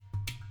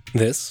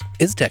This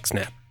is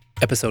TechSnap,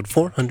 episode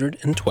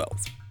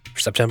 412, for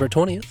September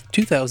 20th,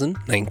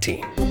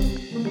 2019.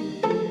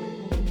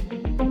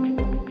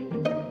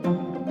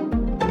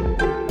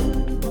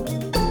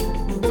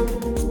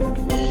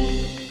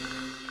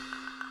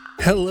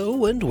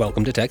 Hello and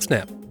welcome to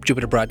TechSnap,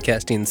 Jupiter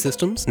Broadcasting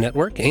Systems,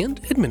 Network, and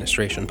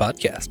Administration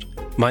podcast.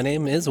 My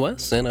name is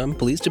Wes, and I'm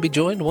pleased to be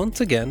joined once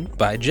again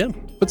by Jim.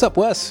 What's up,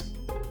 Wes?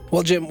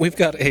 Well, Jim, we've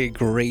got a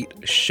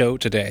great show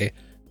today.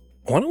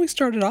 Why don't we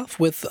start it off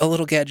with a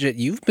little gadget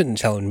you've been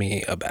telling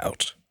me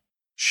about?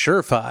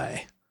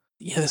 SureFi.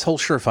 Yeah, this whole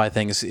SureFi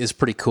thing is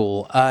pretty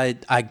cool.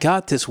 I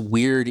got this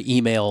weird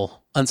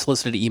email,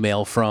 unsolicited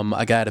email from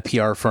a guy at a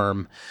PR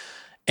firm,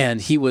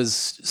 and he was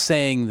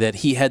saying that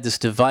he had this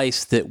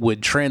device that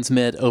would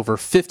transmit over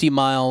 50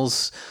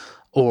 miles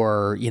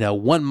or,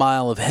 1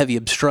 mile of heavy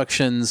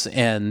obstructions.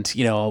 And,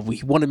 he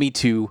wanted me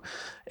to,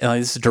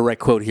 this is a direct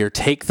quote here,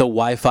 take the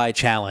Wi-Fi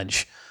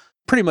challenge.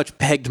 Pretty much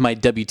pegged my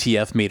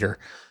WTF meter.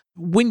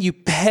 When you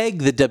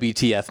peg the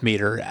WTF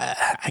meter,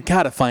 I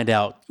got to find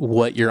out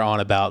what you're on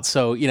about.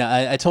 So,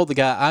 I told the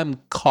guy I'm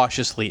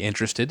cautiously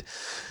interested.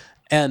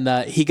 And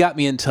he got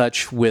me in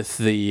touch with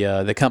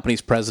the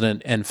company's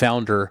president and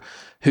founder,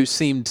 who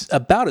seemed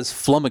about as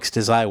flummoxed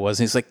as I was.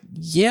 And he's like,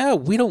 yeah,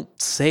 we don't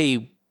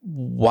say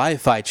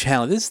Wi-Fi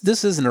channel.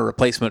 This isn't a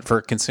replacement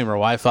for consumer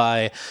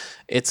Wi-Fi.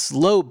 It's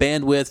low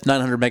bandwidth,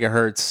 900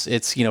 megahertz.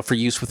 It's, for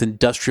use with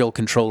industrial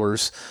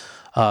controllers.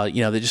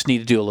 They just need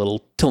to do a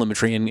little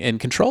telemetry and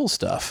control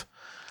stuff.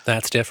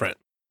 That's different.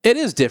 It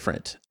is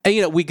different.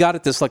 And, we got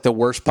at this like the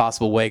worst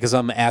possible way, because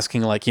I'm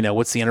asking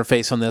what's the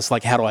interface on this?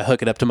 Like, how do I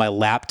hook it up to my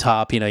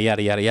laptop? Yada,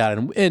 yada,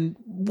 yada. And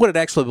what it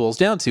actually boils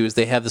down to is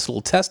they have this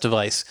little test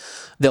device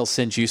they'll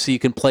send you so you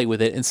can play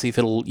with it and see if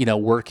it'll,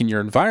 work in your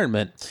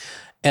environment.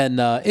 And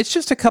it's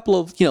just a couple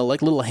of,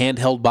 like little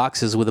handheld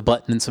boxes with a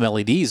button and some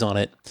LEDs on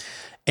it.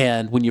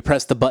 And when you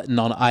press the button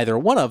on either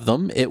one of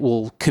them, it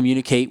will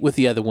communicate with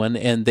the other one,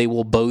 and they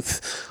will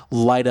both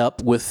light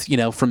up with,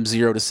 from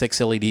 0 to 6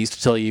 LEDs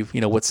to tell you,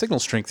 what signal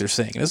strength they're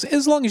seeing.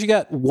 As long as you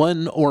got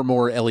one or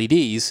more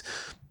LEDs,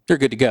 you're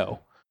good to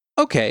go.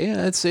 Okay,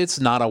 it's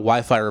not a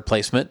Wi-Fi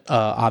replacement,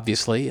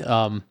 obviously.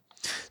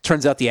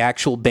 Turns out the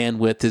actual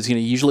bandwidth is,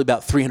 usually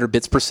about 300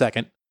 bits per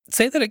second.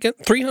 Say that again,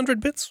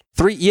 300 bits?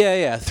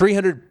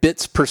 300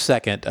 bits per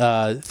second.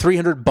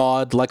 300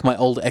 baud, like my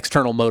old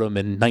external modem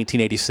in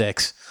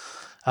 1986,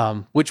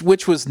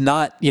 which was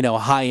not,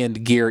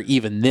 high-end gear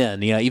even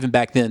then. Even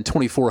back then,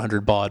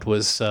 2400 baud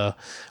was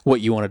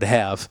what you wanted to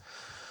have.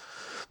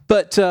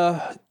 But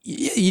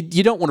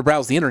you don't want to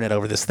browse the internet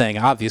over this thing,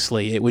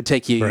 obviously. It would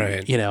take you,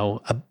 right,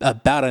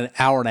 about an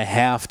hour and a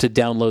half to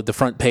download the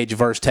front page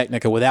of Ars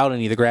Technica without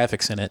any of the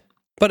graphics in it.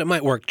 But it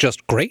might work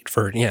just great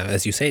for,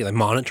 as you say, like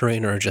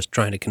monitoring or just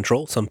trying to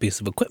control some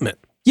piece of equipment.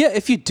 Yeah,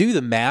 if you do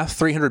the math,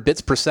 300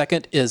 bits per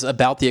second is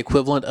about the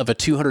equivalent of a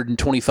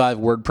 225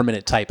 word per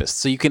minute typist.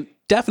 So you can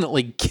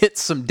definitely get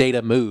some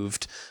data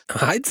moved.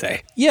 I'd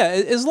say. Yeah,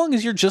 as long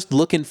as you're just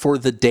looking for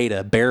the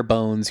data, bare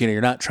bones, you're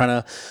not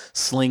trying to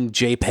sling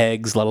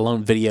JPEGs, let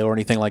alone video or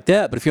anything like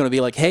that. But if you want to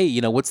be like, hey,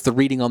 what's the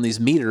reading on these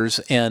meters?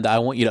 And I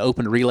want you to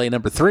open relay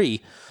number 3,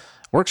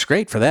 works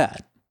great for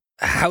that.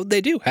 How'd they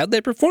do? How'd they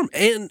perform?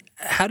 And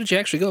how did you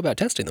actually go about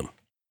testing them?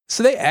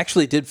 So they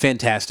actually did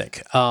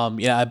fantastic.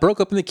 I broke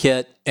open the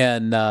kit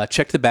and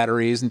checked the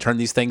batteries and turned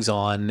these things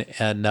on.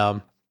 And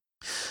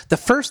the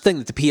first thing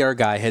that the PR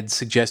guy had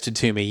suggested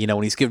to me,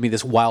 when he's giving me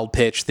this wild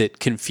pitch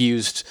that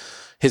confused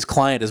his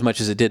client as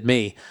much as it did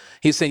me,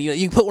 he's saying,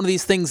 you can put one of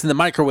these things in the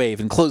microwave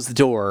and close the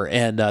door,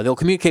 and they'll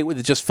communicate with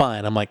it just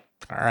fine. I'm like,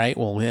 all right,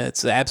 well,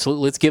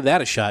 let's give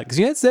that a shot.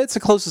 Because that's the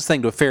closest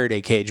thing to a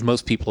Faraday cage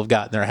most people have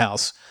got in their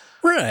house.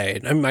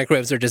 Right.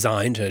 Microwaves are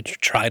designed to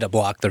try to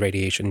block the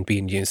radiation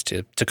being used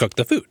to cook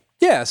the food.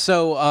 Yeah,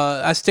 so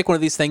I stick one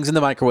of these things in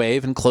the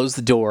microwave and close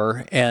the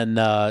door, and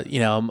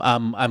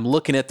I'm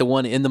looking at the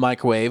one in the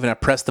microwave, and I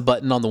press the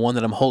button on the one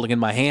that I'm holding in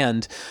my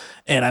hand,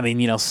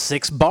 and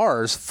 6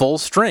 bars, full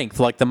strength,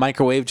 like the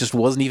microwave just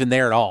wasn't even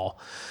there at all.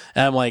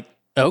 And I'm like,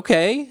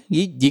 okay,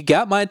 you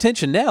got my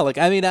attention now. Like,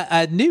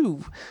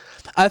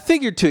 I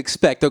figured to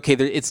expect, okay,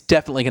 it's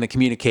definitely going to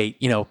communicate,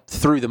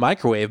 through the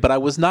microwave, but I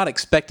was not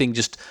expecting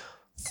just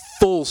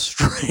full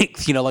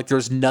strength, like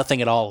there's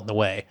nothing at all in the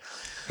way.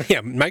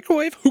 Yeah,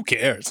 microwave? Who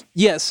cares?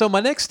 Yeah, so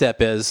my next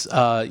step is,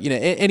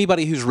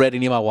 anybody who's read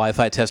any of my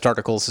Wi-Fi test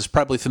articles is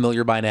probably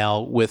familiar by now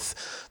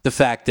with the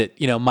fact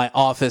that, my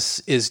office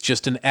is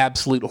just an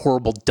absolute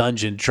horrible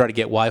dungeon to try to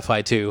get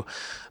Wi-Fi to,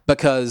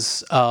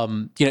 because,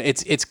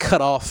 it's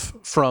cut off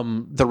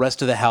from the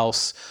rest of the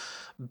house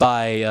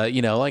by,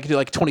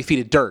 like 20 feet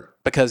of dirt,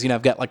 because,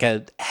 I've got like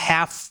a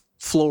half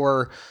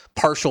floor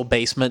partial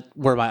basement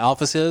where my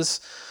office is.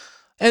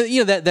 And,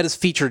 that is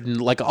featured in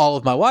like all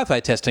of my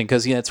Wi-Fi testing,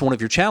 because, it's one of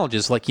your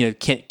challenges. Like,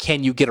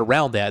 can you get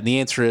around that? And the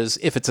answer is,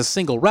 if it's a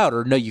single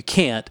router, no, you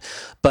can't.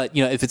 But,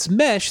 if it's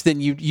mesh, then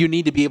you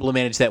need to be able to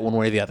manage that one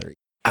way or the other.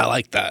 I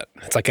like that.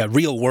 It's like a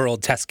real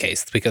world test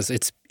case, because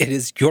it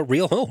is your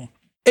real home.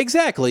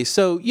 Exactly.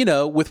 So,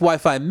 with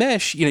Wi-Fi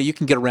mesh, you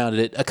can get around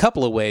it a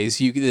couple of ways.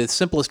 The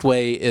simplest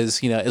way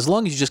is, as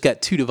long as you just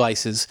got two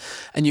devices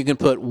and you can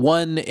put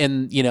one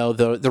in,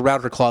 the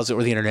router closet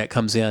where the internet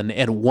comes in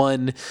and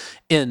one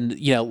in,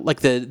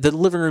 like the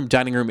living room,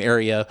 dining room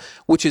area,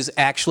 which is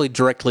actually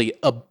directly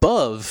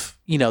above,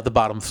 the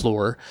bottom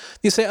floor.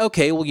 You say,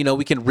 okay, well,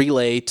 we can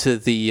relay to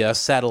the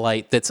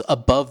satellite that's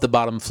above the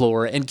bottom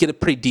floor and get a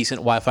pretty decent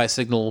Wi-Fi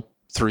signal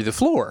through the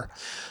floor.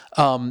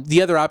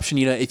 The other option,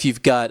 if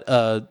you've got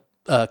a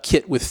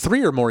kit with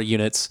 3 or more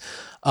units,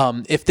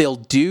 if they'll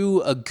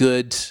do a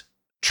good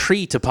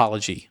tree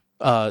topology,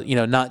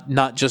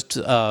 not just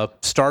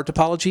star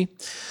topology,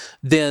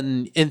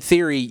 then in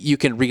theory you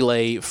can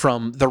relay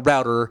from the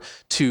router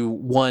to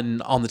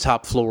one on the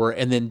top floor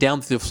and then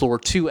down through the floor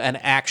to an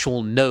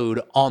actual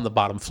node on the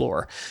bottom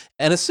floor.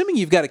 And assuming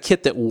you've got a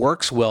kit that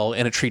works well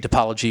in a tree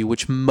topology,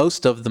 which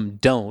most of them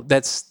don't,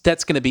 that's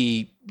going to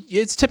be,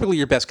 it's typically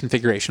your best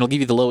configuration. It'll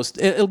give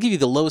you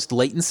the lowest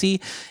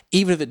latency,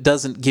 even if it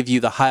doesn't give you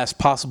the highest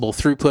possible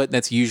throughput. And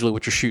that's usually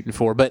what you're shooting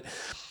for. But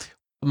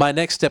my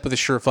next step with the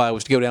SureFi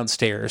was to go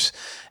downstairs,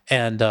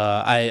 and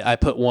I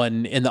put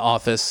one in the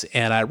office,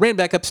 and I ran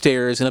back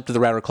upstairs and up to the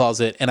router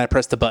closet, and I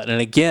pressed the button.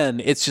 And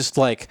again, it's just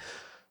like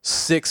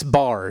 6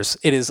 bars.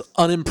 It is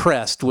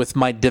unimpressed with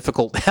my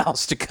difficult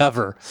house to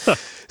cover.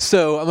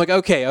 So I'm like,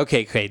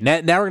 okay. Now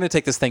we're going to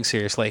take this thing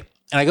seriously.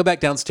 And I go back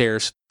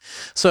downstairs.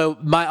 So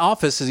my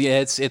office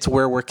is it's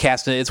where we're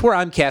casting. It's where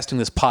I'm casting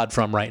this pod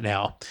from right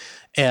now.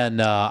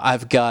 And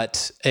I've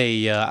got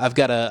a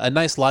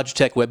nice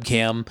Logitech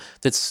webcam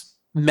that's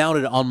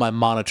mounted on my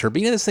monitor.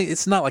 But this thing,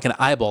 it's not like an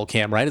eyeball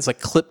cam, right? It's like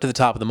clipped to the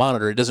top of the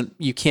monitor.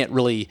 You can't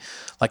really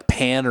like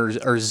pan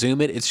or zoom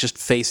it. It's just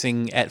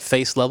facing at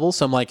face level.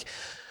 So I'm like,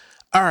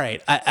 all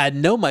right, I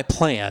know my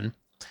plan.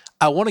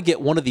 I want to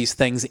get one of these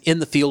things in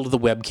the field of the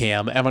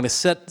webcam. I'm going to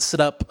set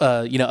up,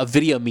 a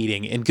video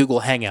meeting in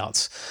Google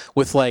Hangouts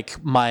with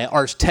like my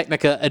Ars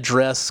Technica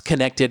address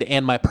connected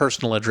and my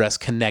personal address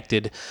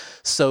connected,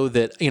 so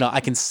that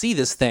I can see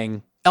this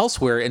thing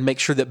elsewhere and make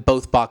sure that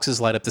both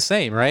boxes light up the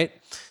same, right?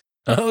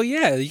 Oh,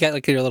 yeah. You got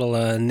like your little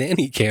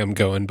nanny cam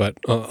going, but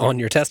on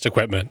your test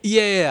equipment.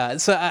 Yeah.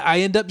 So I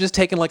end up just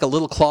taking like a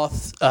little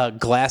cloth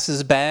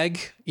glasses bag,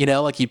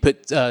 like you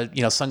put,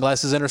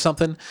 sunglasses in or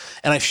something.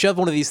 And I shove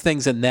one of these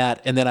things in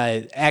that. And then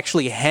I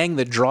actually hang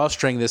the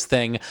drawstring of this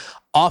thing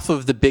off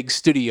of the big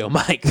studio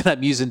mic that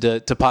I'm using to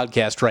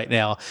podcast right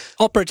now.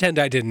 I'll pretend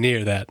I didn't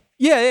hear that.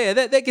 Yeah.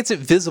 That gets it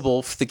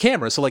visible for the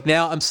camera. So like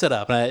now I'm set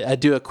up and I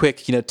do a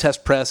quick,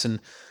 test press, and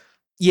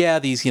yeah,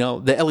 these,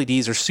 the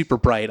LEDs are super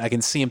bright. I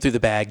can see them through the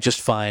bag just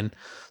fine.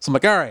 So I'm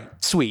like, all right,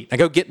 sweet. I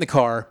go get in the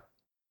car,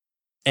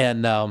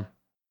 and I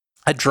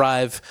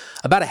drive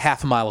about a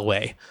half a mile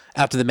away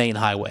out to the main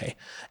highway.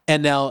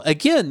 And now,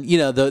 again,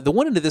 the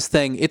one end of this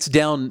thing, it's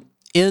down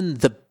in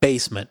the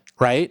basement,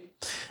 right?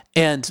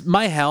 And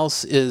my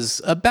house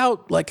is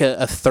about like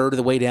a third of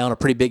the way down a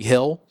pretty big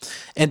hill.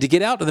 And to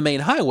get out to the main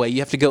highway,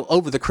 you have to go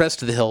over the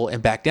crest of the hill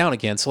and back down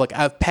again. So like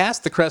I've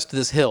passed the crest of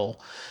this hill.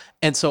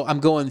 And so I'm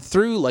going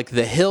through like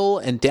the hill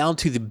and down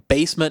to the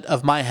basement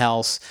of my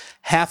house,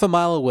 half a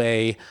mile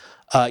away,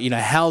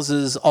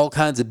 houses, all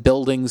kinds of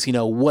buildings,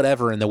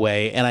 whatever in the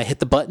way. And I hit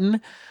the button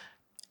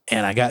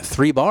and I got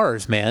 3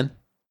 bars, man.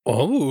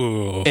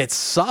 Oh, it's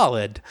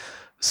solid.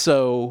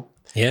 So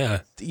yeah,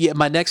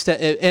 my next step,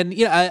 and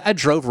I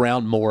drove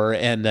around more,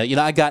 and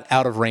I got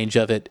out of range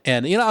of it,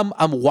 and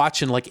I'm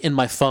watching like in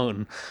my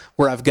phone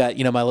where I've got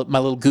my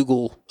little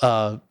Google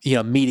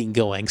meeting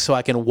going, so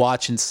I can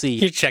watch and see.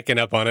 You're checking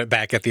up on it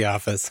back at the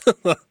office.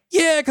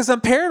 Yeah, because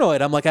I'm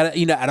paranoid. I'm like, I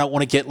don't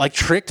want to get like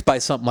tricked by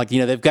something like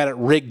they've got it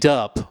rigged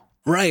up.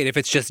 Right, if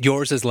it's just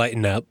yours is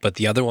lighting up, but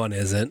the other one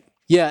isn't.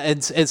 Yeah,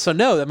 and so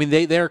no, I mean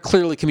they're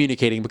clearly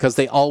communicating because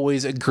they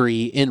always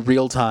agree in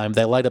real time.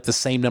 They light up the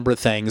same number of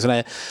things,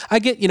 and I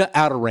get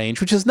out of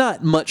range, which is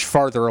not much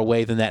farther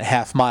away than that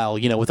half mile,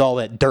 with all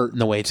that dirt in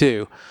the way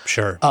too.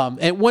 Sure.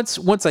 And once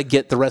I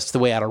get the rest of the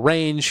way out of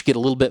range, get a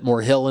little bit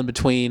more hill in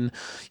between,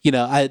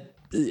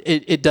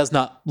 it does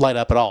not light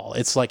up at all.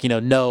 It's like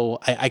no,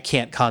 I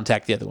can't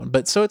contact the other one.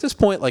 But so at this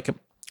point, like I'm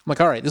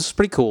like, all right, this is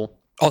pretty cool.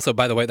 Also,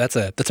 by the way, that's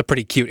a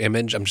pretty cute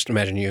image. I'm just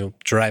imagining you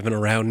driving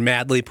around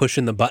madly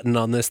pushing the button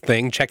on this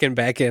thing, checking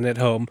back in at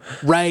home.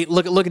 Right,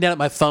 looking down at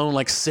my phone,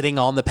 like sitting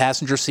on the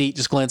passenger seat,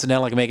 just glancing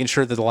down, like making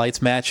sure that the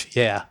lights match.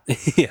 Yeah.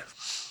 Yeah.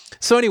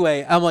 So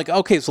anyway, I'm like,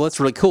 okay, so that's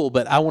really cool,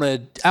 but I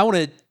want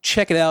to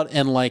check it out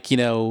in like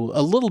a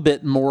little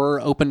bit more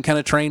open kind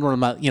of terrain where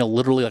I'm not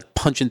literally like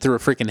punching through a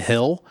freaking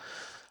hill.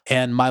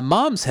 And my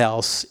mom's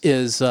house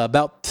is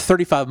about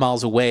 35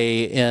 miles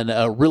away in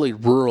a really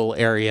rural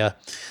area.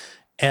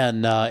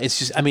 And it's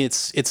just, I mean,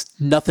 it's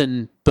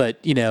nothing but,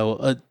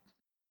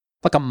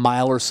 like a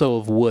mile or so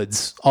of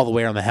woods all the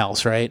way around the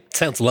house, right?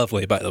 Sounds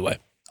lovely, by the way.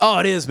 Oh,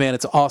 it is, man.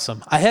 It's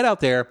awesome. I head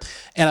out there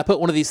and I put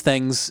one of these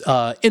things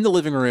in the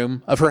living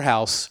room of her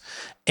house,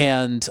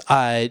 and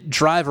I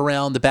drive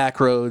around the back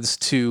roads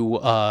to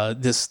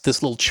this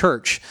little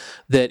church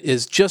that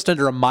is just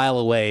under a mile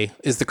away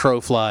as the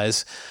crow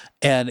flies.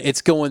 and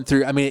it's going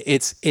through. I mean,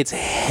 it's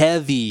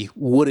heavy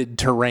wooded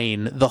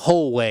terrain the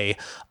whole way,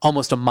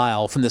 almost a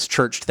mile from this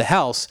church to the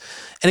house.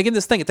 And again,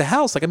 this thing at the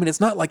house, like, I mean, it's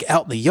not like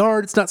out in the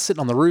yard. It's not sitting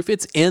on the roof.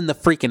 It's in the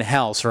freaking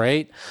house,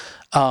 right?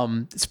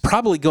 It's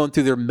probably going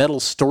through their metal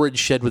storage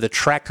shed with a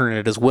tractor in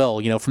it as well,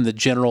 you know, from the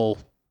general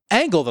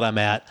angle that I'm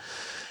at.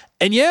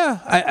 And yeah,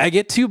 I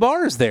get 2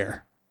 bars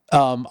there.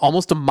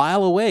 Almost a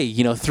mile away,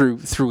 you know,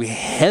 through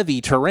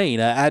heavy terrain.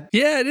 Yeah,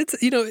 it's,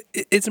 you know,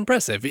 it's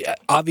impressive.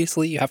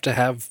 Obviously, you have to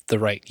have the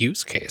right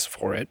use case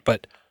for it,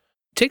 but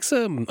it takes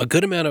a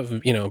good amount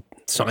of, you know,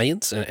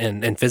 science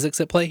and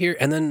physics at play here,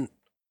 and then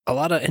a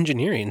lot of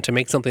engineering to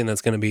make something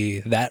that's going to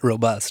be that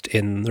robust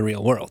in the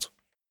real world.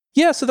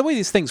 Yeah, so the way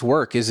these things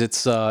work is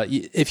it's,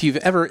 if you've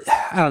ever,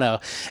 I don't know,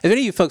 if any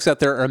of you folks out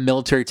there are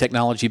military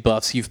technology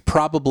buffs, you've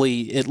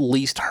probably at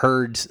least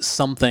heard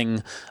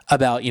something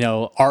about, you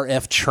know,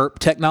 RF chirp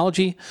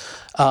technology.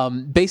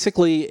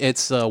 Basically,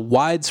 it's a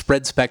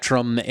widespread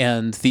spectrum,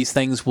 and these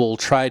things will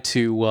try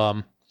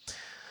to,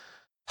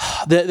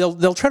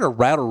 they'll try to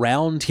route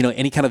around, you know,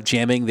 any kind of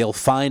jamming. They'll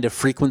find a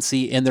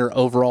frequency in their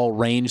overall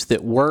range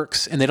that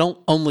works, and they don't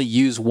only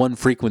use one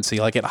frequency.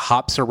 Like, it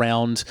hops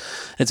around.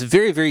 It's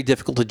very, very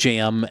difficult to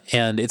jam,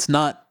 and it's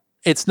not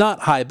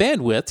high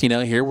bandwidth. You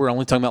know, here we're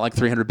only talking about like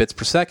 300 bits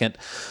per second,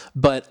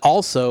 but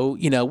also,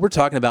 you know, we're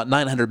talking about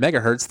 900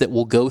 megahertz that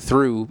will go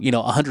through, you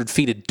know, 100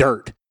 feet of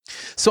dirt.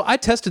 So I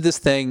tested this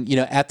thing, you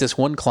know, at this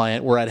one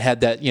client where I'd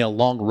had that, you know,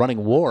 long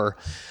running war.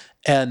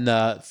 And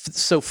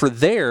so for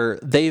there,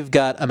 they've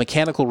got a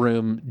mechanical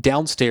room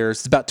downstairs.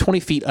 It's about 20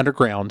 feet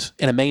underground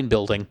in a main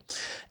building.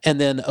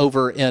 And then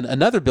over in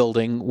another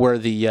building where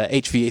the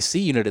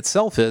HVAC unit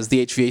itself is,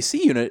 the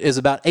HVAC unit is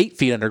about 8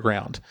 feet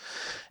underground.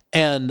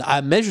 And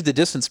I measured the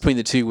distance between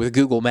the two with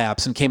Google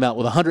Maps and came out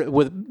with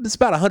it's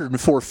about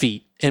 104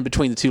 feet in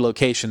between the two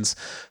locations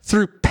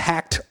through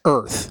packed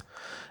earth.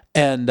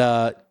 And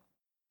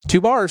 2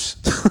 bars,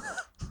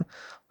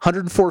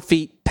 104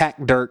 feet,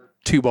 packed dirt,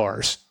 2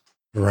 bars.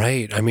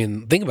 Right. I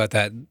mean, think about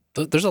that.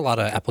 There's a lot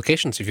of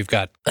applications. If you've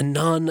got a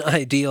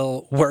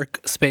non-ideal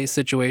workspace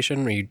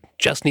situation where you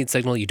just need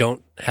signal, you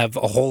don't have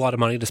a whole lot of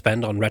money to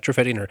spend on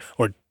retrofitting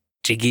or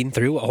digging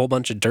through a whole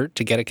bunch of dirt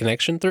to get a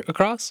connection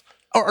across.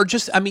 Or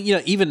just, I mean, you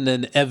know, even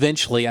then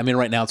eventually, I mean,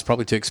 right now it's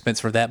probably too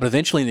expensive for that, but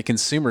eventually in the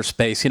consumer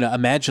space, you know,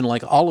 imagine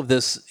like all of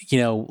this, you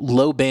know,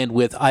 low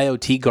bandwidth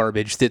IoT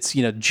garbage that's,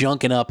 you know,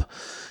 junking up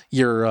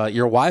your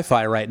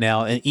Wi-Fi right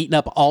now and eating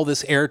up all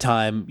this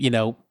airtime, you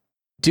know,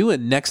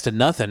 doing next to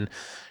nothing.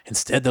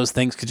 Instead, those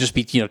things could just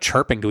be, you know,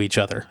 chirping to each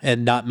other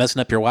and not messing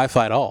up your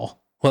Wi-Fi at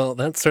all. Well,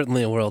 that's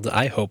certainly a world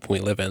I hope we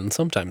live in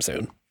sometime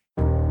soon.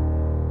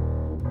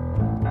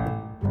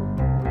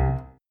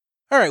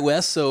 All right,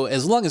 Wes, so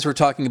as long as we're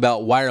talking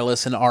about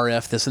wireless and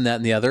RF, this and that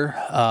and the other,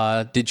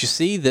 did you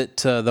see that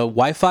the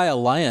Wi-Fi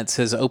Alliance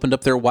has opened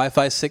up their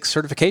Wi-Fi 6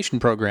 certification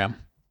program?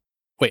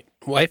 Wait,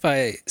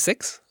 Wi-Fi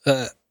 6?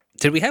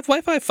 Did we have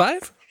Wi-Fi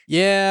 5?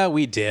 Yeah,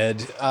 we did.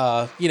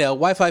 You know,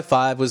 Wi-Fi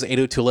 5 was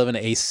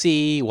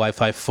 802.11ac,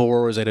 Wi-Fi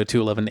 4 was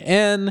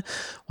 802.11n,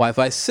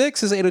 Wi-Fi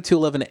 6 is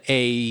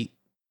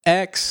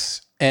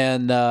 802.11ax,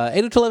 and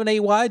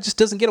 802.11ay just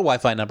doesn't get a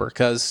Wi-Fi number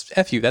because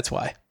F you, that's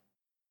why.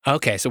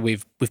 Okay, so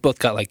we've both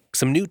got like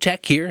some new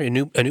tech here, a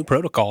new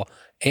protocol,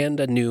 and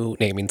a new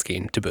naming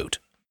scheme to boot.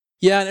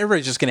 Yeah, and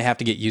everybody's just going to have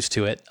to get used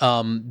to it.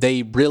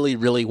 They really,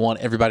 really want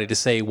everybody to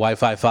say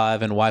Wi-Fi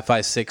 5 and Wi-Fi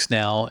 6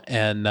 now,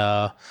 and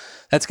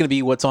that's going to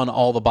be what's on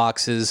all the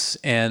boxes,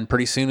 and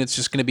pretty soon it's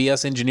just going to be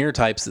us engineer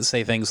types that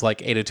say things like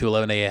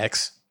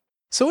 802.11ax.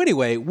 So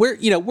anyway, where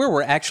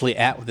we're actually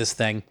at with this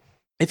thing,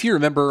 if you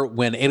remember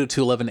when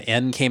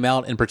 802.11n came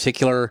out in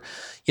particular,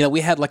 you know,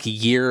 we had like a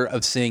year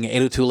of seeing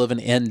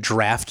 802.11n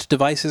draft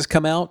devices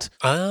come out.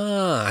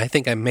 I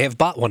think I may have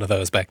bought one of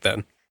those back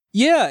then.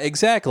 Yeah,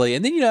 exactly.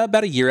 And then, you know,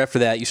 about a year after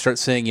that, you start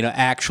seeing, you know,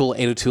 actual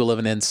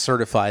 802.11n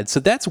certified. So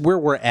that's where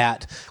we're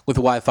at with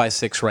Wi-Fi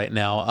 6 right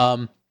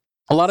now.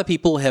 A lot of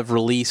people have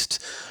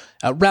released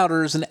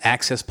routers and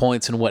access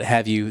points and what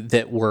have you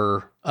that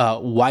were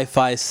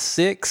Wi-Fi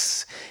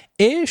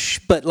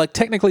 6-ish, but like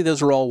technically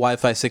those are all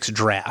Wi-Fi 6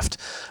 draft.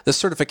 The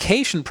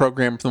certification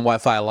program from the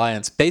Wi-Fi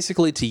Alliance,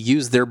 basically to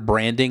use their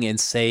branding and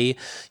say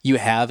you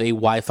have a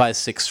Wi-Fi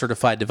 6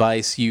 certified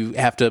device, you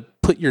have to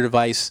put your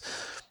device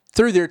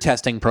through their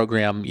testing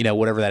program, you know,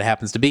 whatever that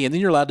happens to be, and then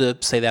you're allowed to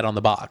say that on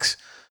the box.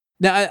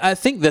 Now, I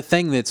think the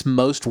thing that's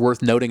most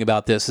worth noting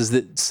about this is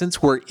that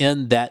since we're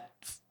in that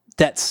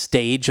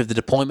stage of the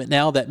deployment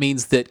now, that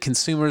means that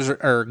consumers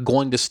are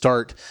going to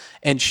start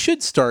and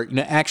should start, you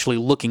know, actually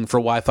looking for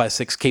Wi-Fi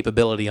 6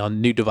 capability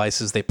on new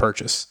devices they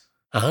purchase.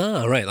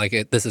 Right.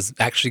 Like this is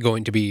actually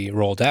going to be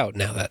rolled out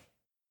now that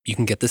you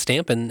can get the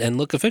stamp and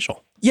look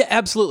official. Yeah,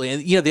 absolutely.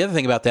 And, you know, the other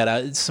thing about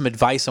that, some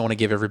advice I want to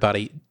give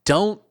everybody,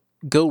 don't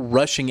go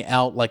rushing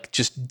out like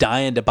just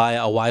dying to buy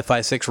a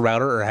Wi-Fi 6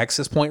 router or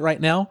access point right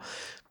now.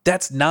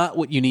 That's not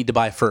what you need to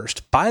buy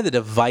first. Buy the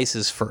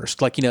devices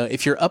first. Like, you know,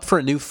 if you're up for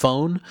a new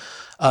phone,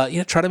 you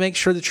know, try to make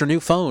sure that your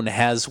new phone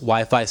has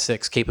Wi-Fi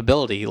 6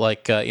 capability.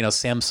 Like, you know,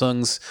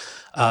 Samsung's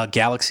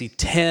Galaxy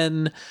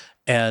 10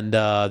 and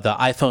the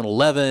iPhone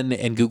 11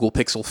 and Google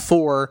Pixel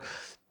 4,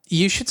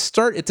 you should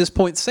start at this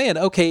point saying,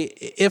 okay,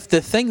 if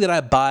the thing that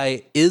I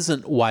buy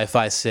isn't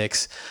Wi-Fi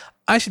 6,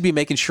 I should be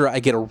making sure I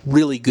get a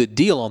really good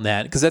deal on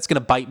that, because that's going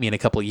to bite me in a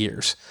couple of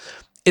years.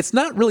 It's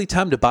not really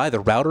time to buy the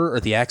router or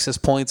the access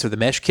points or the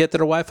mesh kit that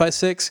are Wi-Fi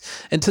 6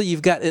 until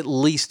you've got at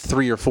least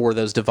 3 or 4 of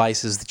those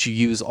devices that you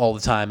use all the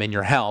time in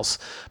your house,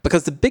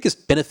 because the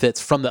biggest benefits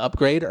from the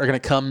upgrade are going to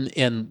come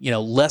in,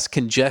 less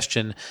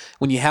congestion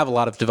when you have a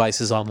lot of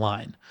devices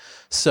online.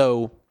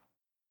 So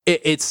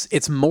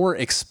it's more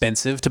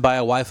expensive to buy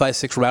a Wi-Fi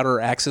 6 router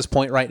or access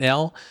point right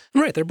now.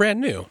 Right, they're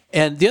brand new.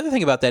 And the other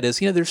thing about that is,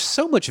 there's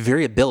so much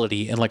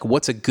variability in like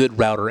what's a good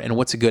router and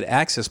what's a good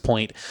access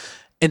point.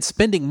 And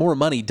spending more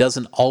money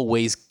doesn't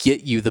always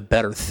get you the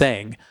better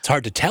thing. It's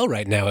hard to tell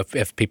right now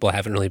if people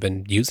haven't really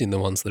been using the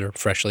ones that are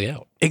freshly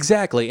out.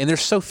 Exactly. And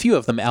there's so few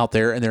of them out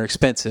there, and they're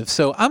expensive.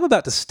 So I'm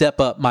about to step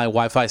up my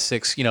Wi-Fi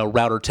 6,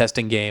 router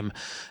testing game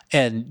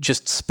and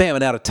just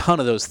spamming out a ton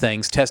of those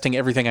things, testing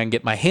everything I can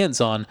get my hands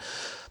on.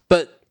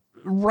 But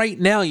right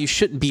now, you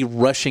shouldn't be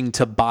rushing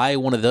to buy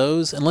one of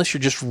those unless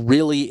you're just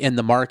really in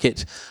the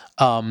market.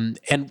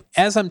 And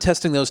as I'm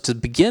testing those to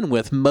begin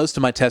with, most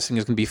of my testing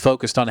is going to be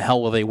focused on how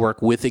well they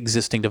work with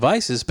existing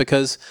devices,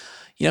 because,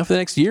 for the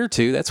next year or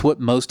two, that's what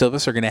most of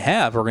us are going to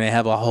have. We're going to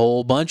have a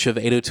whole bunch of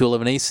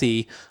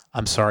 802.11ac,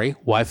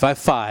 Wi-Fi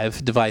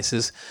 5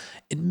 devices,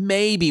 and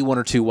maybe 1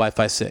 or 2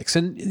 Wi-Fi 6.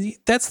 And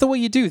that's the way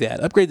you do that.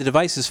 Upgrade the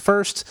devices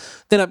first,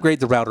 then upgrade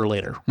the router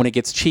later when it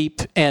gets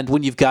cheap and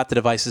when you've got the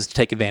devices to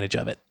take advantage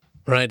of it.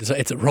 Right.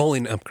 It's a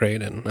rolling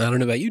upgrade. And I don't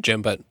know about you,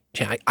 Jim, but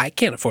I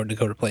can't afford to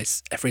go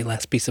replace every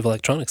last piece of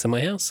electronics in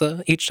my house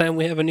each time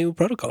we have a new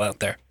protocol out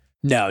there.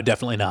 No,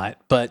 definitely not.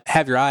 But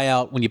have your eye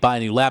out when you buy a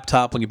new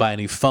laptop, when you buy a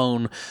new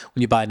phone,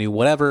 when you buy a new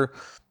whatever.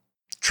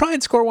 Try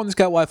and score one that's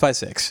got Wi-Fi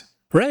 6.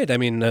 Right. I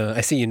mean,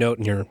 I see you note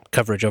in your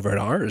coverage over at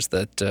ours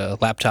that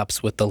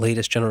laptops with the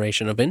latest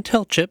generation of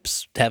Intel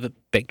chips have it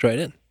baked right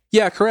in.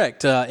 Yeah,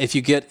 correct. If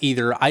you get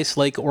either Ice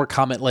Lake or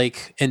Comet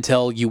Lake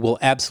Intel, you will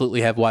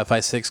absolutely have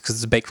Wi-Fi 6 because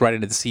it's baked right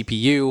into the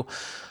CPU.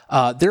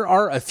 There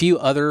are a few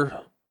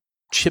other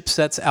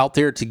chipsets out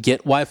there to get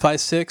Wi-Fi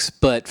 6,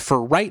 but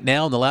for right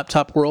now in the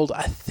laptop world,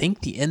 I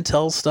think the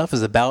Intel stuff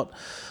is about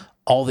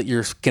all that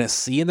you're going to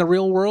see in the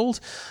real world.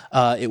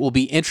 It will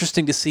be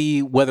interesting to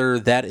see whether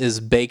that is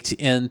baked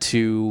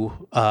into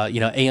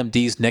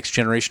AMD's next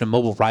generation of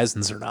mobile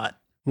Ryzens or not.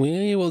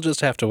 We will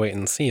just have to wait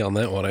and see on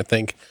that one, I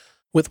think.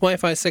 With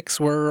Wi-Fi 6,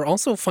 we're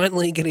also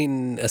finally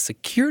getting a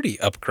security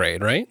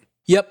upgrade, right?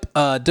 Yep.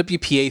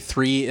 WPA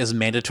 3 is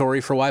mandatory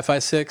for Wi-Fi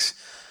 6.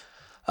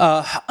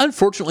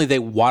 Unfortunately, they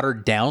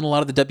watered down a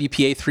lot of the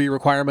WPA 3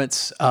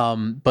 requirements,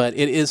 but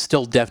it is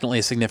still definitely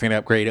a significant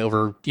upgrade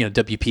over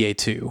WPA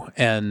 2.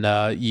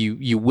 And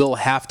you will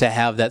have to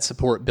have that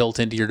support built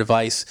into your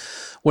device,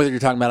 whether you're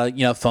talking about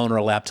a phone or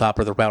a laptop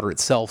or the router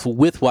itself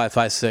with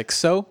Wi-Fi 6.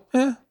 So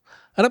an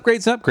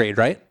upgrade's an upgrade,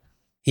 right?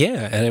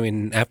 Yeah, and I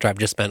mean, after I've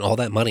just spent all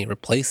that money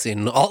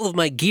replacing all of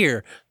my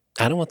gear,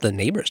 I don't want the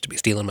neighbors to be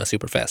stealing my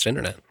super fast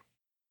internet.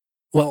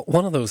 Well,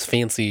 one of those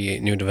fancy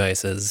new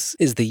devices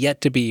is the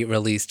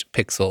yet-to-be-released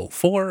Pixel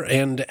 4,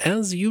 and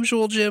as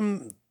usual,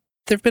 Jim,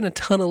 there have been a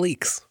ton of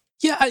leaks.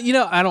 Yeah,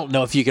 I don't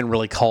know if you can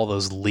really call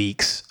those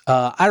leaks.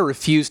 I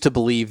refuse to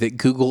believe that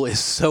Google is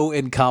so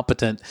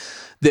incompetent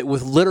that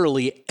with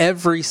literally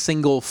every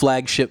single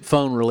flagship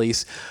phone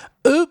release,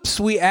 oops,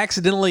 we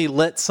accidentally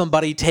let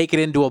somebody take it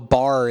into a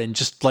bar and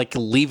just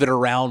leave it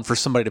around for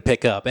somebody to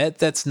pick up.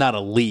 That's not a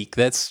leak.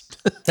 That's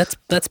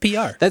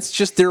PR. That's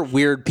just their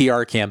weird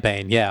PR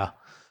campaign. Yeah.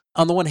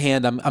 On the one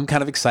hand, I'm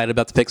kind of excited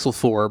about the Pixel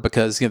 4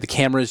 because the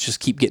cameras just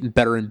keep getting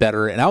better and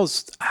better, and I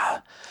was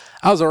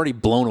already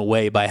blown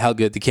away by how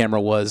good the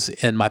camera was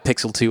in my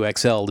Pixel 2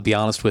 XL, to be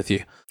honest with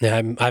you.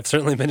 Yeah, I've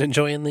certainly been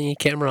enjoying the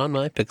camera on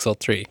my Pixel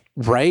 3.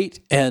 Right,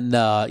 and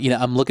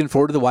I'm looking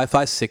forward to the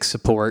Wi-Fi 6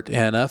 support,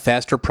 and a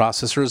faster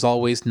processor is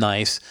always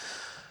nice.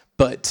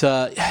 But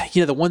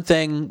the one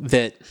thing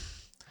that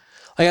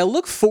I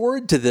look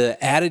forward to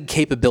the added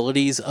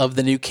capabilities of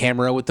the new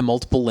camera with the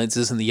multiple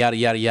lenses and the yada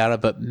yada yada.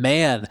 But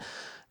man,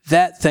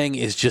 that thing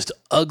is just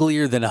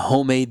uglier than a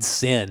homemade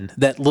sin.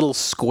 That little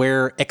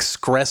square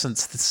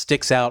excrescence that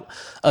sticks out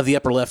of the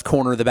upper left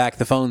corner of the back of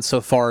the phone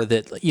so far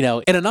that,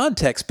 in a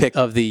non-text pic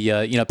of the,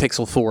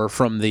 Pixel 4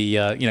 from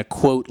the,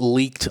 quote,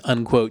 leaked,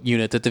 unquote,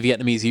 unit that the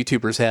Vietnamese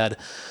YouTubers had,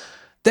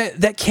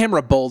 that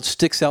camera bulge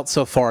sticks out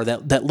so far,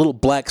 that little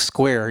black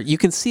square, you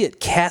can see it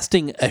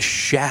casting a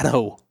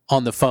shadow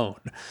on the phone.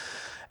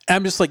 And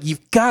I'm just like,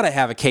 you've got to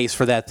have a case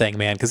for that thing,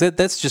 man, because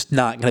that's just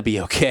not going to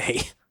be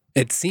okay.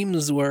 It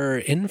seems we're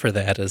in for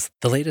that as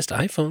the latest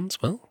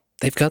iPhones, well,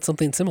 they've got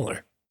something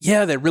similar.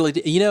 Yeah, they really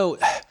do.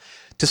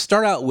 To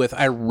start out with,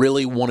 I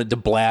really wanted to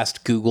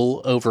blast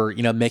Google over,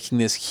 making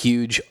this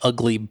huge,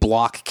 ugly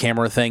block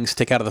camera thing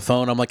stick out of the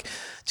phone. I'm like,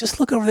 just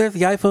look over there at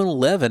the iPhone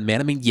 11, man.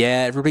 I mean,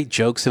 yeah, everybody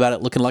jokes about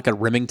it looking like a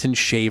Remington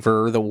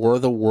shaver, the War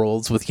of the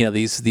Worlds with,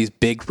 these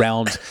big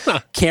round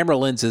camera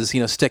lenses,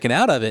 sticking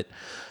out of it.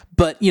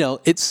 But,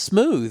 it's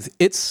smooth.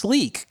 It's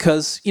sleek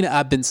because,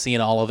 I've been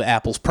seeing all of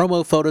Apple's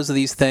promo photos of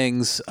these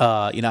things.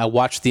 I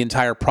watched the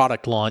entire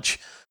product launch.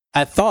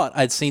 I thought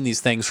I'd seen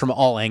these things from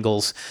all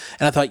angles.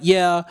 And I thought,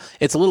 yeah,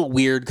 it's a little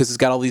weird because it's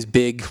got all these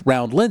big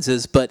round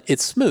lenses, but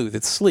it's smooth.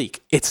 It's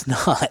sleek. It's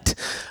not.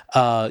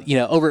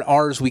 Over at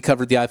ours, we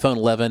covered the iPhone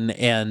 11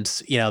 and,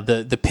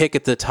 the pic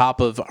at the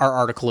top of our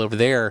article over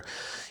there,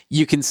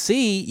 you can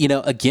see,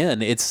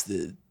 again, it's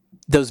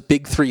those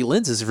big three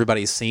lenses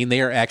everybody's seen.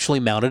 They are actually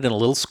mounted in a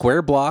little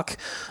square block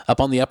up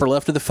on the upper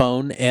left of the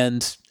phone.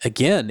 And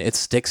again, it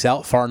sticks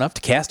out far enough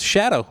to cast a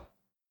shadow.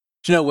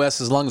 Wes,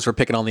 as long as we're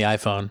picking on the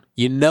iPhone,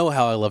 you know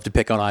how I love to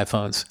pick on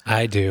iPhones.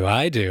 I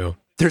do.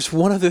 There's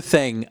one other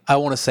thing I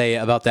want to say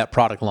about that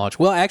product launch.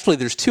 Well, actually,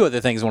 there's two other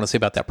things I want to say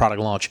about that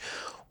product launch.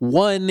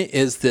 One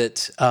is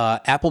that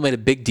Apple made a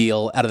big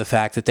deal out of the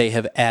fact that they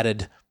have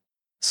added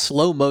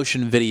slow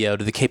motion video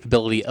to the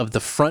capability of the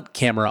front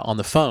camera on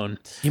the phone.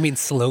 You mean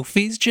slow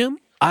fees, Jim?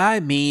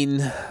 I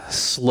mean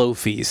slow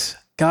fees.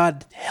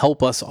 God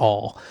help us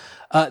all.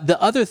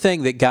 The other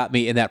thing that got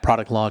me in that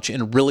product launch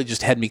and really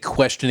just had me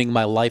questioning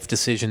my life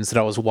decisions that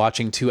I was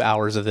watching 2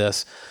 hours of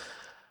this,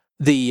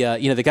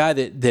 the guy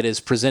that is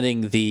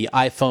presenting the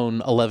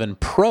iPhone 11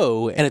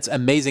 Pro and its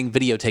amazing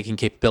video taking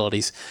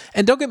capabilities.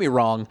 And don't get me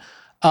wrong,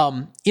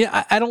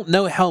 I don't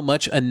know how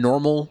much a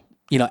normal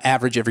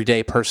average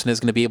everyday person is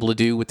going to be able to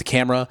do with the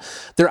camera.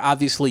 They're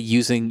obviously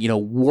using,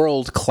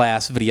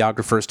 world-class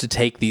videographers to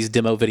take these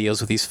demo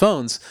videos with these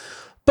phones.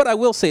 But I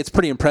will say it's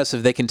pretty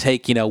impressive. They can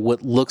take,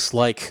 what looks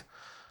like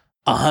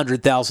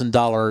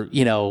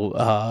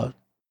 $100,000,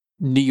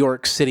 New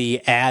York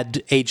City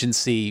ad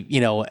agency,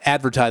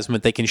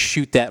 advertisement. They can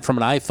shoot that from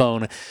an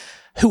iPhone.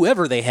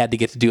 Whoever they had to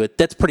get to do it,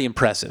 that's pretty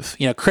impressive.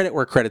 Credit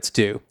where credit's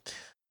due.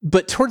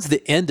 But towards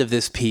the end of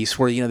this piece,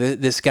 where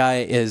this guy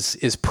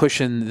is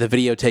pushing the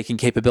video taking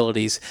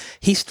capabilities,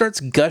 he starts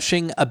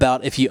gushing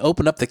about if you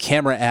open up the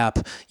camera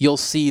app, you'll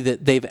see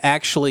that they've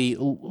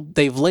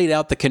laid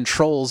out the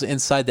controls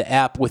inside the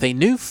app with a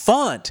new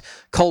font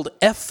called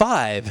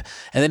F5.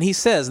 And then he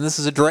says, and this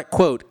is a direct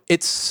quote,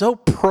 "It's so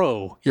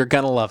pro, you're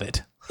gonna love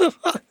it."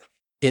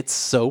 It's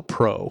so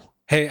pro.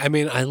 Hey, I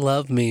mean, I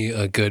love me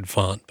a good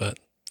font, but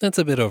that's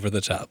a bit over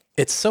the top.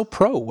 It's so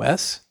pro,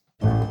 Wes.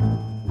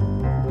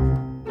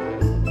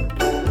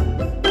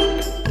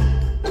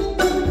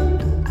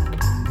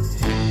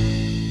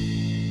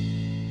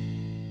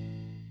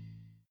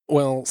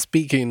 Well,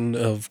 speaking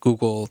of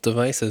Google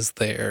devices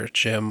there,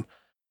 Jim,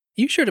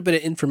 you shared a bit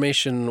of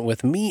information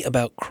with me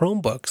about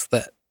Chromebooks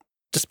that,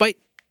 despite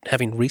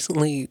having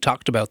recently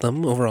talked about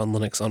them over on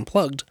Linux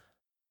Unplugged,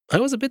 I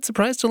was a bit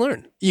surprised to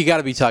learn. You got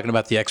to be talking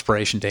about the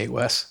expiration date,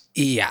 Wes.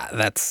 Yeah,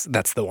 that's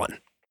the one.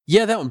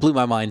 Yeah, that one blew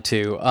my mind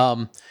too.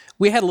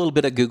 We had a little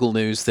bit of Google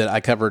news that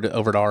I covered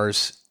over at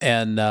ours,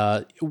 and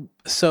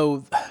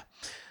so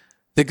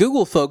the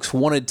Google folks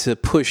wanted to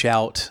push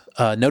out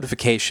a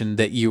notification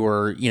that you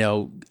were,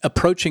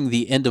 approaching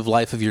the end of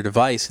life of your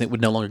device and it would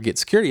no longer get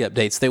security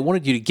updates. They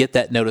wanted you to get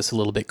that notice a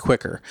little bit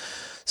quicker.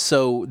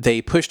 So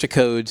they pushed a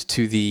code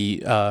to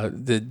the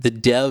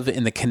dev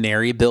and the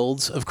Canary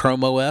builds of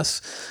Chrome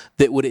OS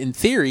that would, in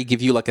theory,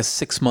 give you like a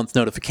 6-month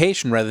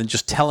notification rather than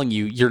just telling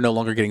you you're no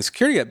longer getting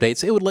security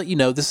updates. It would let you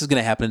know this is going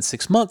to happen in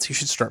 6 months. You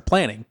should start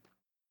planning.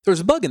 There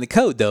was a bug in the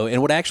code, though,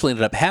 and what actually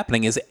ended up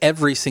happening is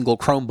every single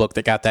Chromebook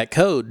that got that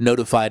code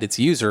notified its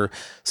user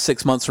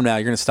 6 months from now,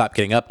 you're going to stop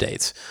getting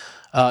updates.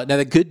 Now,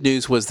 the good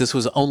news was this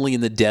was only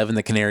in the dev and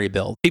the Canary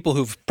build. People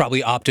who've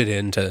probably opted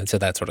into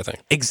that sort of thing.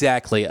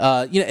 Exactly.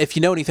 If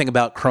you know anything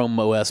about Chrome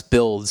OS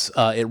builds,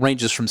 it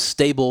ranges from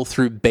stable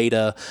through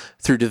beta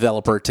through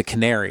developer to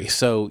Canary.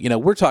 So,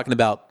 we're talking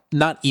about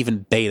not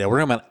even beta. We're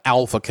talking about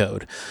alpha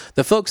code.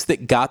 The folks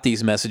that got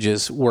these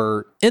messages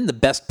were in the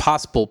best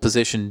possible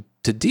position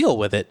to deal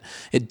with it.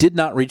 It did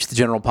not reach the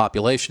general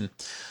population.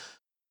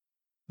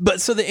 But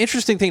so the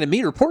interesting thing to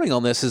me reporting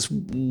on this is,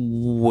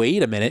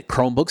 wait a minute,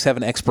 Chromebooks have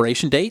an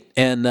expiration date?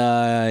 And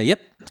yep,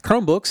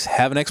 Chromebooks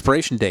have an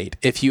expiration date.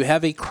 If you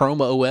have a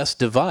Chrome OS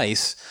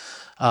device,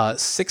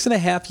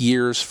 6.5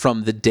 years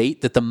from the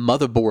date that the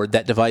motherboard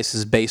that device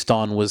is based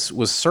on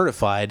was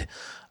certified,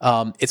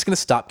 it's going to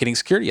stop getting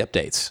security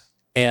updates.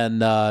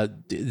 And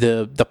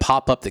the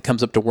pop-up that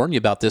comes up to warn you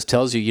about this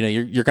tells you,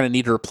 you're going to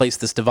need to replace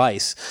this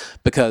device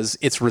because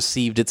it's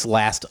received its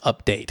last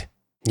update.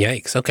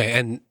 Yikes. Okay.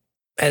 And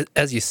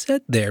as you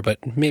said there,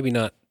 but maybe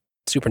not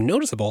super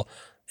noticeable,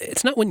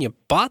 it's not when you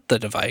bought the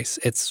device.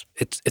 It's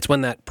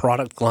when that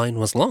product line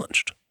was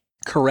launched.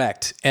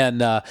 Correct.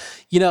 And,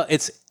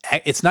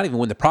 it's not even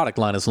when the product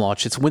line is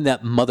launched. It's when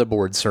that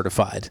motherboard's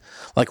certified.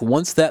 Like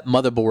once that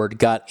motherboard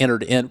got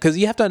entered in, because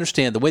you have to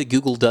understand the way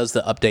Google does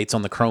the updates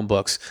on the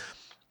Chromebooks,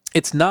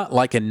 it's not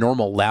like a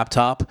normal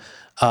laptop.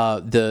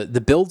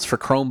 The builds for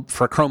Chrome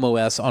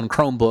OS on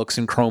Chromebooks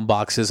and Chrome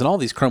boxes and all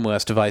these Chrome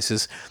OS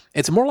devices,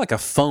 it's more like a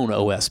phone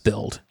OS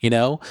build,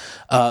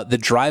 The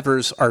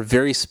drivers are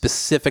very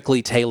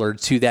specifically tailored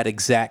to that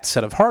exact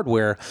set of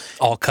hardware.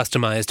 All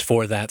customized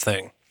for that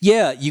thing.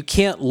 Yeah, you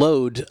can't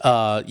load an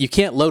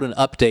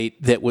update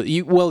that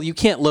you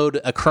can't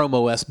load a Chrome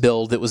OS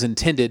build that was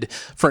intended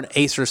for an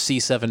Acer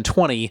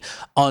C720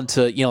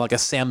 onto like a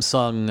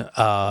Samsung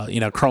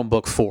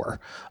Chromebook 4.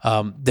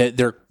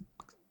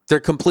 They're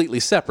completely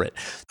separate.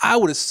 I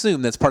would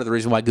assume that's part of the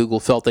reason why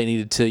Google felt they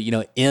needed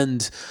to,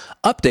 end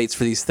updates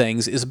for these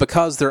things is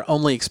because they're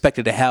only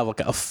expected to have like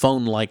a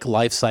phone-like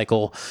life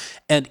cycle,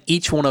 and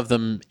each one of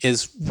them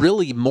is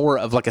really more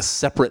of like a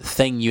separate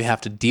thing you have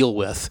to deal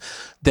with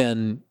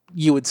than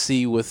you would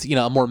see with,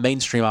 a more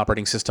mainstream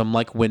operating system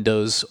like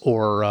Windows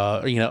or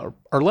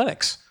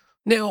Linux.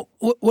 Now,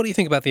 what do you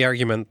think about the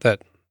argument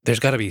that there's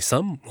got to be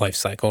some life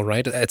cycle,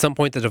 right? At some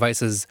point, the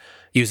device's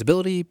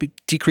usability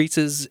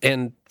decreases,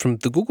 and from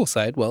the Google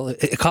side, well,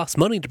 it costs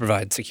money to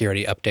provide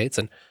security updates,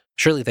 and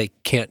surely they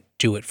can't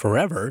do it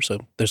forever, so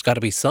there's got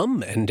to be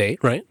some end date,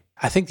 right?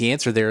 I think the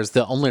answer there is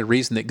the only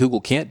reason that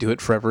Google can't do it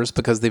forever is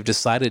because they've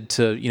decided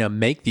to,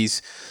 make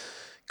these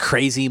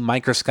crazy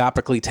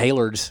microscopically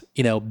tailored,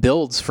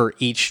 builds for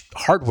each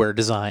hardware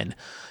design.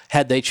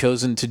 Had they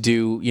chosen to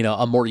do,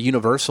 a more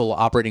universal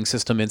operating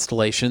system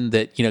installation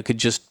that, could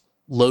just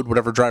load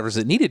whatever drivers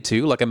it needed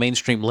to, like a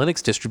mainstream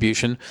Linux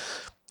distribution,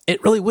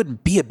 it really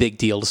wouldn't be a big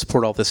deal to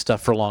support all this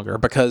stuff for longer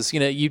because,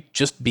 you'd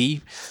just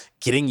be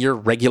getting your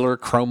regular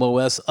Chrome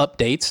OS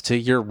updates to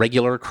your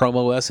regular Chrome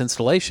OS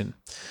installation.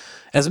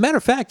 As a matter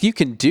of fact, you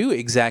can do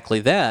exactly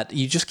that.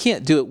 You just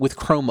can't do it with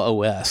Chrome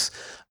OS.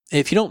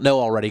 If you don't know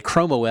already,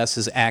 Chrome OS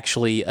is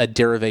actually a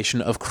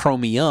derivation of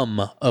Chromium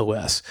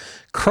OS.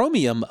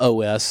 Chromium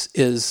OS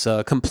is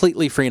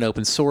completely free and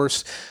open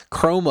source.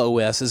 Chrome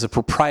OS is a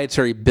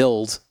proprietary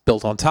build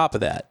built on top of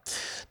that.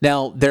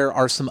 Now, there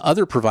are some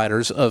other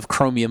providers of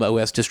Chromium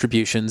OS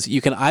distributions.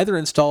 You can either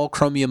install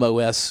Chromium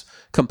OS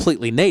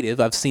completely native.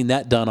 I've seen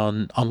that done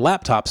on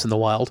laptops in the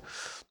wild.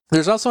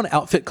 There's also an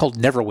outfit called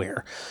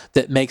Neverware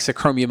that makes a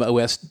Chromium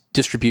OS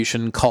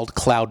distribution called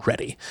Cloud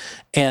Ready.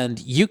 And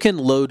you can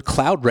load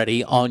Cloud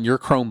Ready on your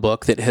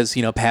Chromebook that has,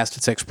 passed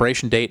its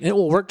expiration date, and it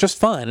will work just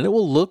fine. And it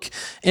will look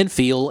and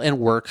feel and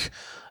work,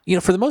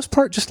 for the most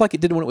part, just like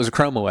it did when it was a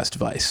Chrome OS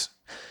device.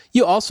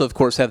 You also, of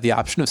course, have the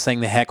option of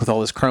saying the heck with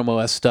all this Chrome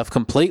OS stuff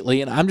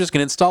completely, and I'm just going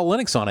to install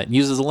Linux on it and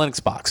use it as a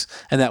Linux box.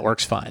 And that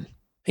works fine.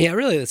 Yeah,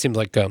 really, that seems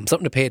like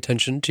something to pay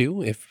attention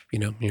to if,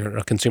 you're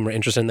a consumer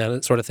interested in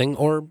that sort of thing,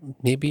 or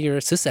maybe you're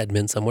a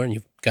sysadmin somewhere and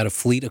you've got a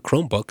fleet of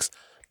Chromebooks.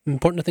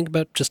 Important to think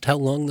about just how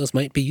long those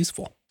might be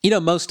useful.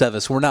 Most of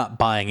us, we're not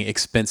buying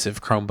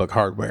expensive Chromebook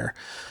hardware.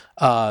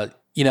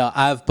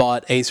 I've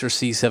bought Acer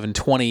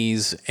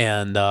C720s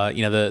and,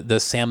 the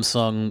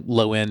Samsung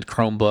low-end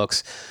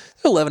Chromebooks.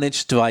 They're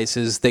 11-inch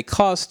devices. They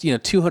cost,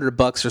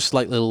 $200 or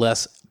slightly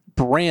less,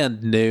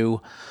 brand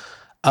new.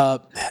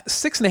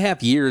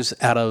 6.5 years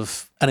out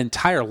of an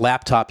entire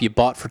laptop you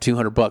bought for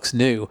 $200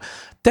 new,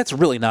 that's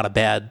really not a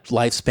bad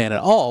lifespan at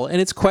all. And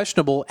it's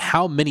questionable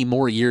how many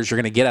more years you're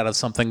going to get out of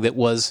something that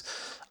was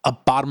a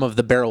bottom of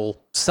the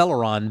barrel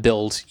Celeron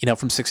build,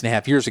 from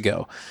 6.5 years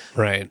ago.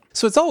 Right.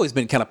 So it's always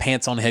been kind of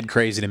pants on head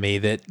crazy to me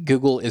that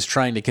Google is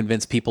trying to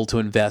convince people to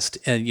invest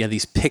in,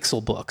 these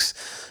Pixel books,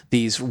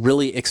 these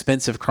really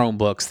expensive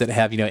Chromebooks that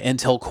have,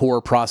 Intel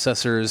Core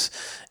processors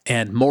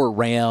and more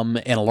RAM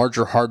and a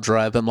larger hard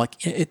drive. I'm like,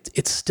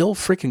 it's still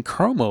freaking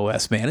Chrome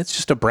OS, man. It's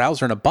just a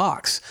browser in a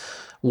box.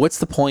 What's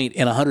the point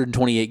in a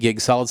 128 gig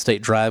solid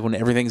state drive when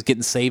everything's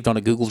getting saved on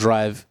a Google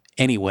Drive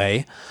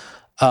anyway?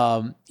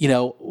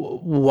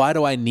 Why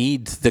do I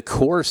need the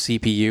core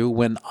CPU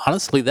when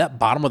honestly that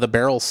bottom of the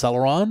barrel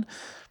Celeron,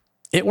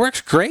 it works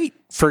great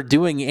for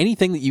doing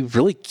anything that you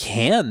really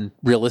can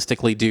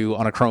realistically do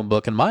on a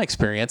Chromebook in my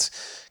experience,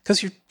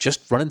 because you're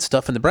just running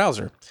stuff in the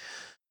browser.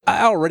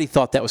 I already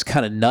thought that was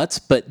kind of nuts,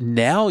 but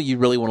now you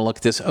really want to look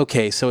at this.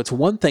 Okay, so it's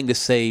one thing to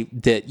say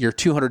that your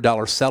 $200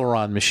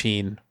 Celeron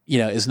machine,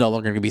 is no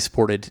longer going to be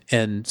supported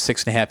in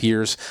 6.5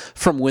 years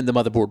from when the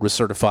motherboard was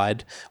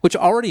certified, which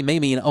already may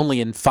mean only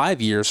in 5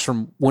 years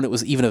from when it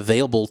was even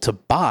available to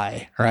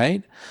buy,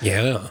 right?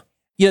 Yeah.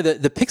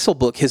 The Pixel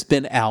book has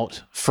been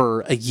out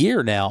for a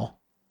year now.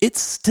 It's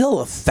still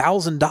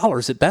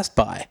 $1,000 at Best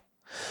Buy.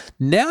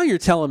 Now you're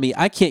telling me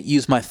I can't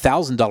use my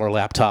 $1,000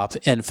 laptop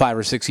in 5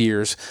 or 6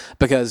 years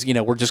because,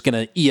 we're just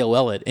going to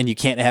EOL it and you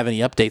can't have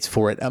any updates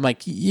for it. I'm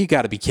like, you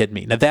got to be kidding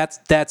me. Now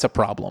that's a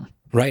problem.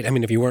 Right. I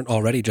mean, if you weren't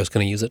already just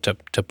going to use it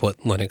to put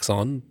Linux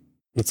on,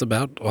 it's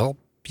about, well,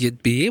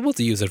 you'd be able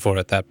to use it for it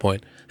at that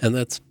point. And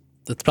that's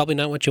probably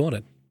not what you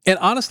wanted. And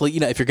honestly,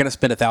 if you're going to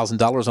spend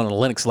 $1,000 on a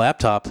Linux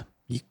laptop,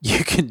 you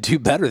can do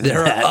better than that.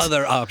 There are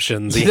other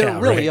options. There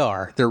really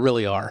are. There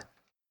really are.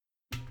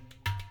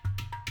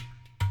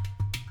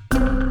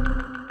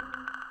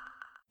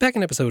 Back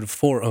in episode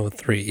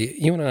 403,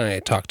 you and I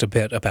talked a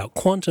bit about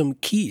quantum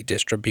key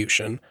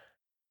distribution.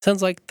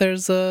 Sounds like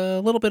there's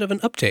a little bit of an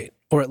update,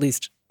 or at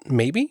least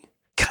maybe?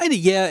 Kind of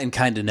yeah and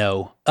kind of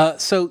no.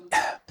 So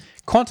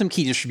quantum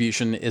key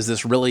distribution is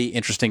this really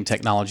interesting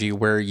technology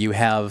where you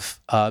have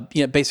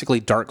basically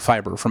dark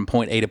fiber from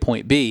point A to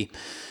point B,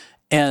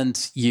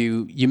 and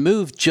you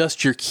move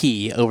just your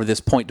key over this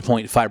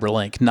point-to-point fiber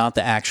link, not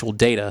the actual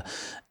data.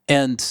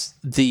 And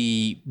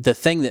the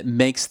thing that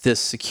makes this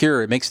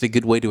secure, it makes it a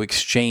good way to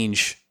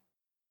exchange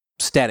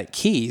static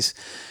keys,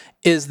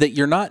 is that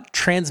you're not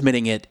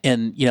transmitting it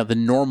in, the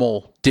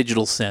normal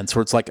digital sense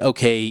where it's like,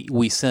 okay,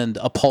 we send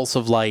a pulse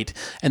of light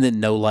and then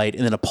no light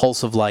and then a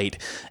pulse of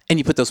light, and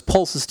you put those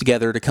pulses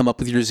together to come up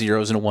with your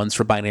zeros and ones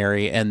for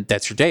binary, and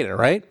that's your data,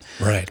 right?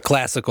 Right.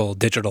 Classical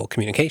digital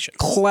communication.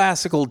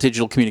 Classical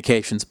digital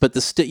communications, but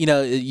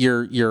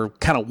your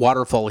kind of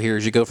waterfall here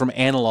is you go from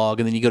analog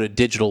and then you go to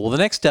digital. Well, the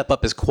next step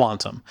up is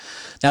quantum.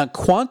 Now,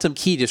 quantum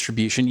key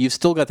distribution, you've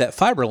still got that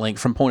fiber link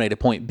from point A to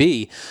point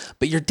B,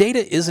 but your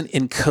data isn't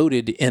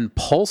encoded in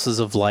pulses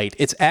of light.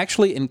 It's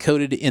actually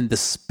encoded in the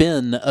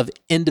spin of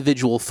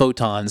individual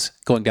photons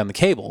going down the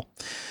cable.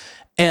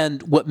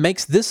 And what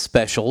makes this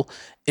special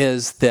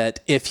is that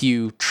if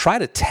you try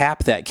to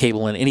tap that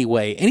cable in any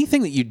way,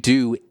 anything that you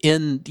do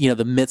in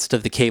the midst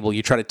of the cable,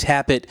 you try to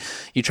tap it,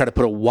 you try to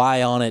put a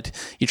Y on it,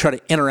 you try to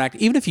interact,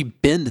 even if you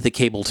bend the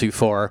cable too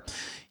far,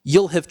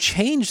 you'll have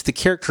changed the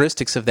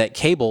characteristics of that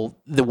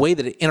cable, the way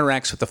that it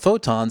interacts with the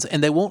photons,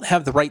 and they won't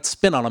have the right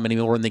spin on them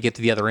anymore when they get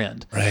to the other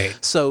end. Right.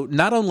 So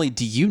not only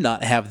do you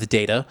not have the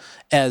data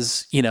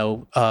as,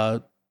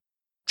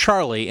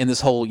 Charlie in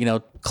this whole,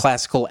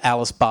 classical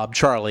Alice, Bob,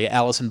 Charlie.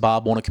 Alice and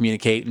Bob want to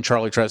communicate, and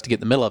Charlie tries to get in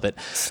the middle of it.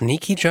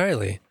 Sneaky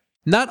Charlie.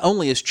 Not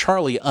only is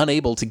Charlie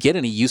unable to get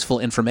any useful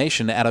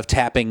information out of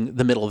tapping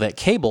the middle of that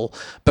cable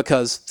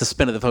because the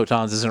spin of the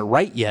photons isn't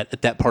right yet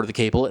at that part of the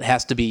cable. It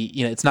has to be,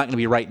 it's not going to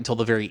be right until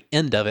the very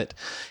end of it.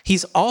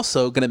 He's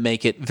also going to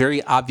make it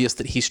very obvious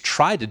that he's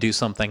tried to do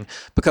something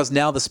because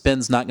now the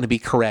spin's not going to be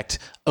correct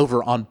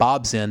over on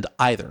Bob's end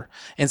either.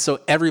 And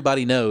so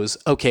everybody knows,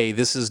 okay,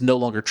 this is no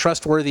longer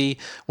trustworthy.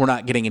 We're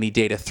not getting any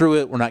data through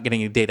it. We're not getting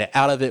any data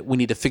out of it. We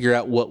need to figure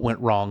out what went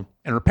wrong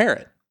and repair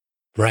it.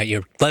 Right,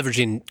 you're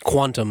leveraging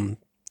quantum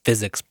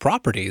physics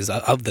properties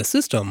of the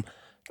system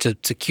to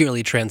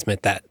securely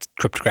transmit that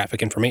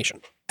cryptographic information.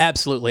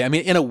 Absolutely. I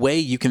mean, in a way,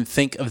 you can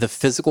think of the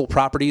physical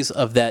properties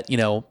of that,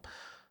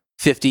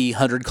 50,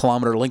 100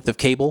 kilometer length of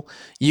cable.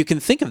 You can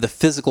think of the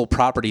physical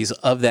properties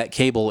of that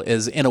cable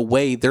as, in a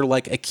way, they're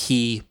like a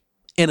key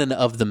in and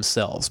of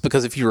themselves.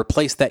 Because if you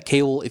replace that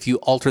cable, if you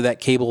alter that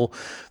cable,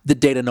 the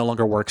data no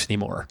longer works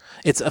anymore.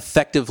 It's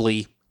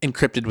effectively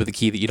encrypted with a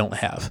key that you don't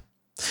have.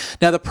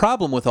 Now, the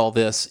problem with all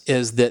this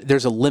is that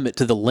there's a limit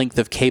to the length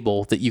of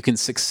cable that you can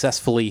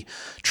successfully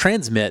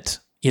transmit,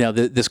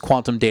 this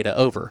quantum data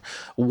over.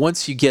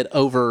 Once you get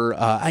over,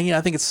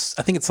 I think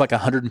it's like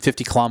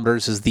 150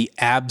 kilometers is the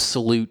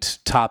absolute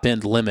top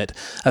end limit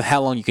of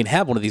how long you can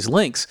have one of these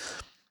links.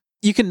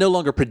 You can no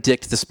longer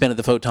predict the spin of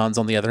the photons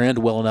on the other end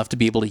well enough to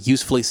be able to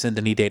usefully send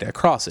any data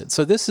across it.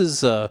 So this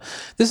is kind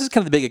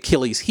of the big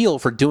Achilles heel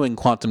for doing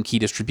quantum key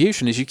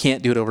distribution, is you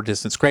can't do it over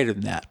distance greater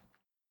than that.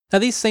 Now,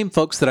 these same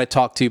folks that I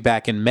talked to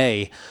back in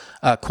May,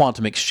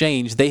 Quantum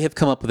Exchange, they have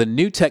come up with a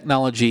new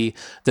technology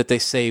that they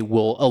say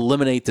will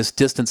eliminate this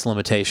distance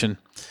limitation.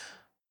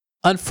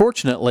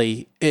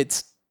 Unfortunately,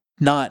 it's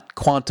not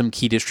quantum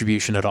key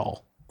distribution at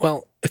all.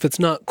 Well, if it's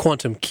not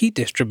quantum key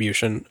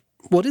distribution,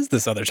 what is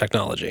this other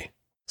technology?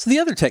 So the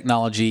other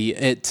technology,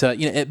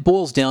 it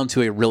boils down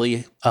to a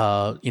really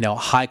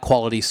high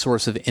quality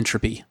source of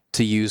entropy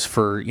to use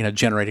for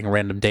generating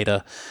random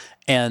data.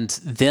 And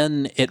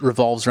then it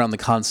revolves around the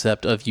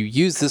concept of you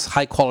use this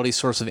high-quality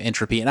source of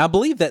entropy. And I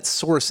believe that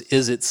source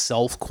is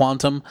itself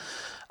quantum,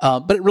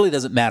 but it really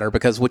doesn't matter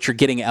because what you're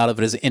getting out of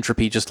it is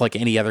entropy, just like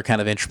any other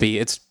kind of entropy.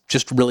 It's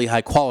just really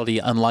high quality,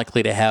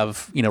 unlikely to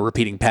have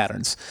repeating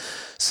patterns.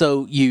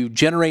 So you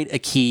generate a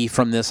key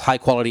from this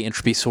high-quality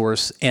entropy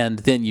source, and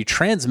then you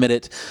transmit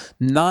it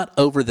not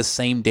over the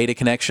same data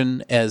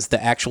connection as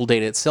the actual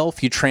data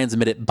itself. You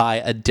transmit it by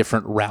a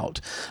different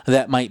route.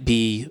 That might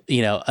be,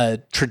 a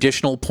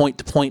traditional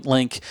point-to-point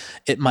link.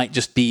 It might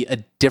just be a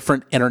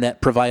different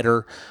internet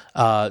provider.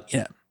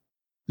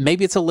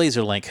 Maybe it's a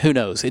laser link. Who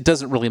knows? It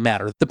doesn't really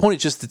matter. The point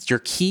is just that your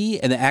key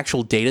and the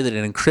actual data that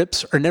it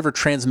encrypts are never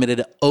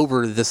transmitted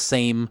over the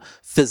same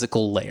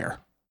physical layer.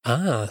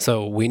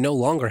 So we no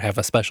longer have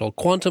a special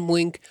quantum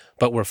link,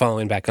 but we're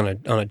following back on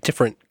a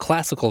different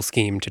classical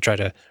scheme to try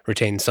to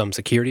retain some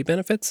security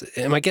benefits.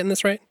 Am I getting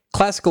this right?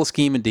 Classical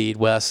scheme indeed,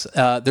 Wes.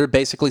 They're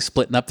basically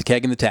splitting up the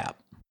keg and the tap.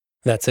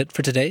 That's it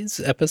for today's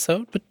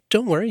episode, but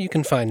don't worry, you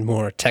can find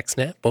more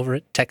TechSnap over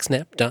at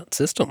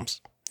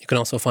techsnap.systems. You can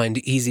also find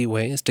easy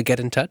ways to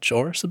get in touch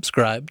or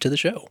subscribe to the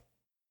show.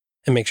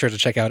 And make sure to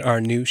check out our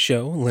new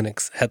show,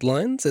 Linux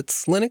Headlines.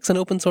 It's Linux and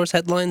open source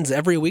headlines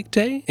every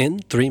weekday in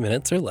 3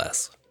 minutes or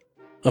less.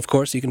 Of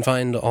course, you can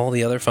find all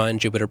the other fine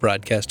Jupiter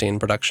Broadcasting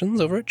productions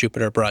over at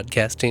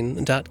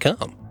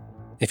jupiterbroadcasting.com.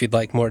 If you'd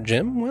like more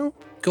Jim, well,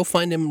 go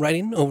find him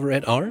writing over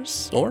at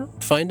ours, or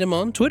find him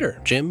on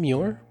Twitter. Jim,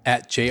 you're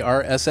at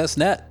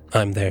JRSSNet.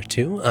 I'm there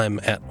too.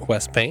 I'm at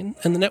Wes Payne,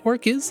 and the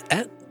network is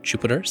at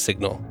Jupiter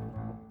Signal.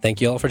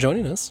 Thank you all for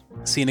joining us.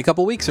 See you in a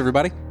couple weeks,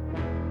 everybody.